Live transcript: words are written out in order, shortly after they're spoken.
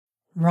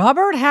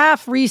Robert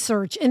Half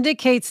research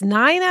indicates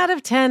 9 out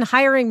of 10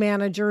 hiring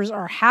managers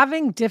are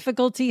having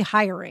difficulty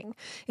hiring.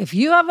 If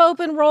you have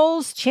open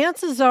roles,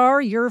 chances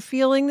are you're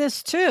feeling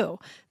this too.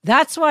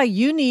 That's why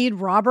you need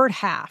Robert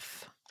Half.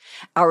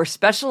 Our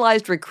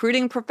specialized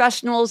recruiting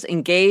professionals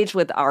engage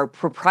with our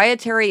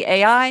proprietary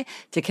AI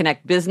to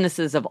connect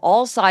businesses of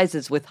all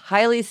sizes with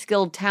highly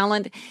skilled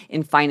talent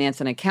in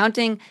finance and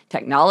accounting,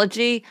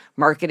 technology,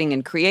 marketing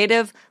and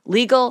creative,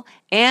 legal,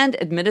 and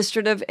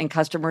administrative and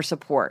customer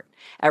support.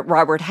 At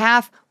Robert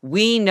Half,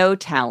 we know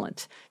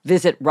talent.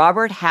 Visit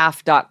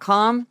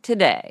roberthalf.com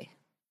today.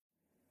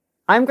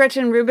 I'm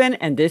Gretchen Rubin,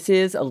 and this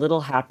is A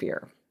Little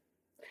Happier.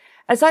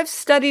 As I've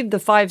studied the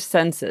 5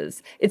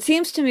 senses, it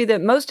seems to me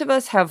that most of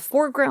us have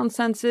foreground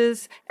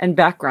senses and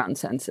background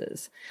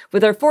senses.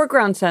 With our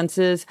foreground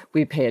senses,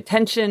 we pay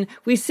attention,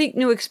 we seek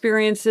new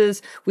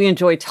experiences, we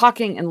enjoy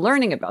talking and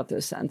learning about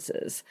those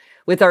senses.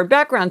 With our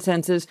background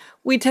senses,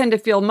 we tend to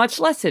feel much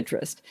less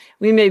interest.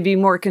 We may be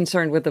more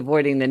concerned with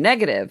avoiding the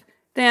negative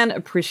than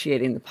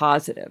appreciating the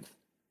positive.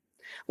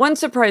 One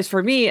surprise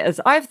for me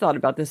as I've thought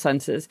about the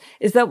senses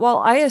is that while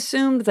I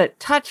assumed that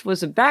touch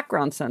was a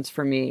background sense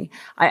for me,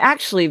 I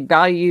actually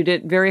valued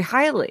it very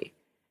highly.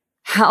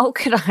 How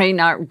could I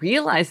not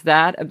realize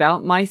that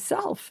about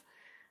myself?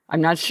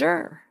 I'm not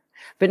sure.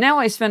 But now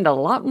I spend a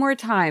lot more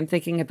time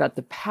thinking about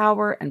the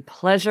power and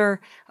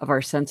pleasure of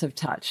our sense of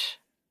touch.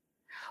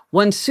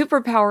 One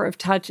superpower of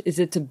touch is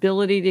its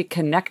ability to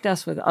connect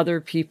us with other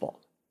people.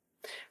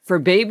 For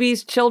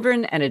babies,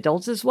 children, and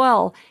adults as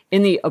well,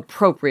 in the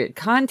appropriate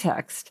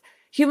context,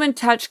 human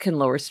touch can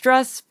lower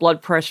stress,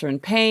 blood pressure,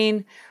 and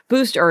pain,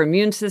 boost our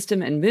immune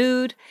system and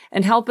mood,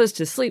 and help us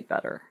to sleep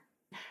better.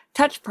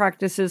 Touch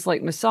practices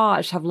like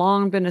massage have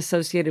long been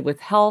associated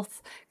with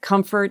health,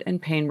 comfort, and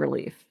pain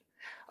relief.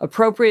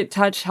 Appropriate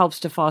touch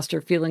helps to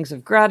foster feelings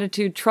of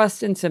gratitude,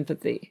 trust, and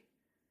sympathy.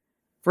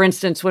 For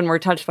instance, when we're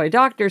touched by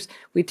doctors,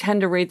 we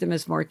tend to rate them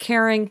as more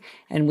caring,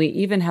 and we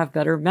even have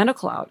better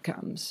medical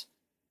outcomes.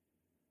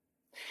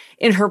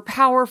 In her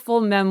powerful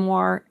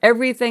memoir,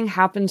 Everything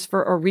Happens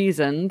for a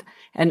Reason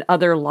and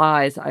Other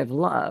Lies I've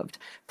Loved,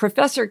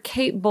 Professor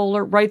Kate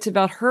Bowler writes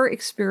about her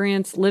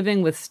experience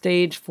living with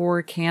stage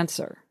 4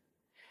 cancer.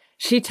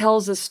 She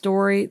tells a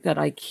story that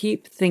I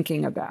keep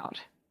thinking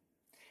about.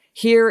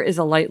 Here is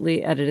a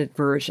lightly edited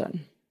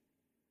version.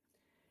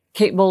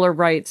 Kate Bowler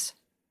writes,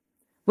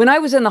 "When I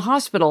was in the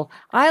hospital,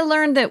 I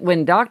learned that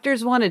when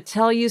doctors want to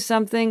tell you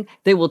something,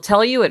 they will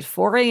tell you at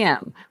 4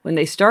 a.m. when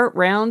they start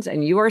rounds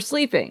and you are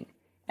sleeping.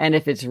 And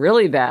if it's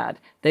really bad,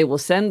 they will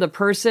send the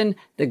person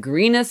the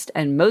greenest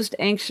and most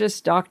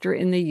anxious doctor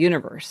in the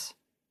universe."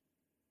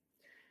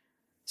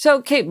 So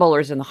Kate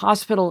Bowler's in the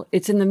hospital.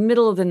 It's in the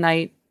middle of the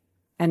night,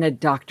 and a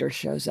doctor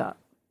shows up.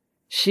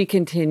 She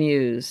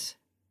continues,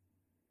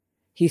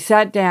 "He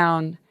sat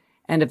down,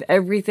 and of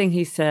everything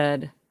he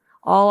said,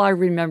 all I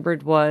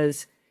remembered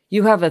was,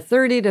 you have a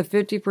 30 to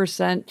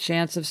 50%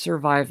 chance of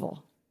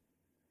survival."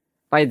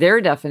 By their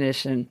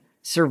definition,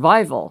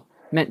 survival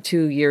meant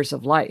 2 years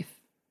of life.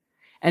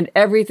 And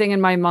everything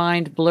in my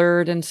mind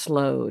blurred and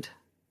slowed.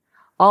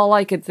 All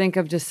I could think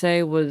of to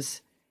say was,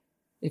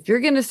 if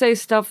you're going to say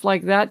stuff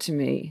like that to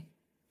me,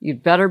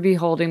 you'd better be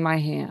holding my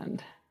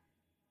hand.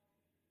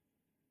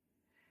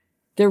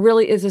 There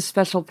really is a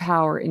special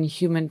power in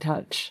human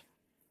touch,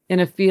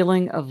 in a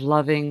feeling of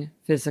loving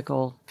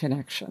physical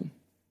connection.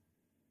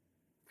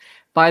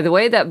 By the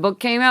way, that book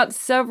came out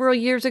several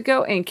years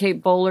ago, and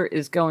Kate Bowler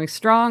is going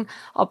strong.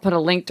 I'll put a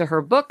link to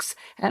her books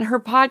and her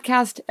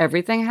podcast,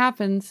 Everything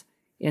Happens,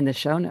 in the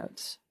show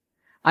notes.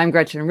 I'm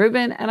Gretchen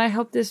Rubin, and I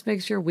hope this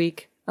makes your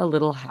week a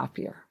little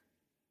happier.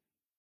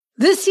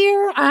 This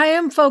year, I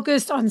am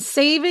focused on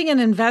saving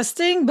and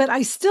investing, but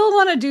I still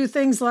want to do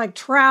things like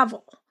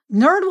travel.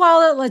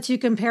 NerdWallet lets you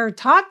compare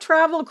top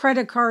travel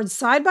credit cards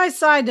side by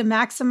side to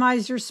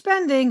maximize your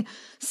spending,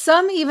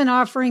 some even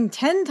offering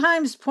 10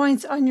 times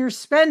points on your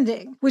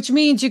spending, which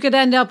means you could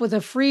end up with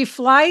a free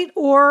flight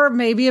or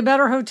maybe a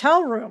better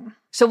hotel room.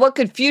 So what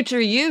could future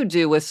you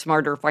do with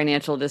smarter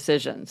financial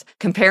decisions?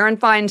 Compare and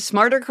find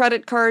smarter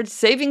credit cards,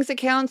 savings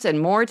accounts, and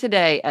more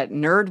today at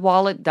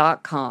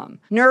nerdwallet.com.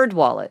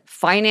 NerdWallet.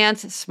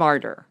 Finance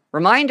smarter.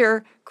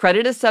 Reminder,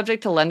 credit is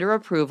subject to lender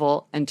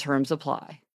approval and terms apply.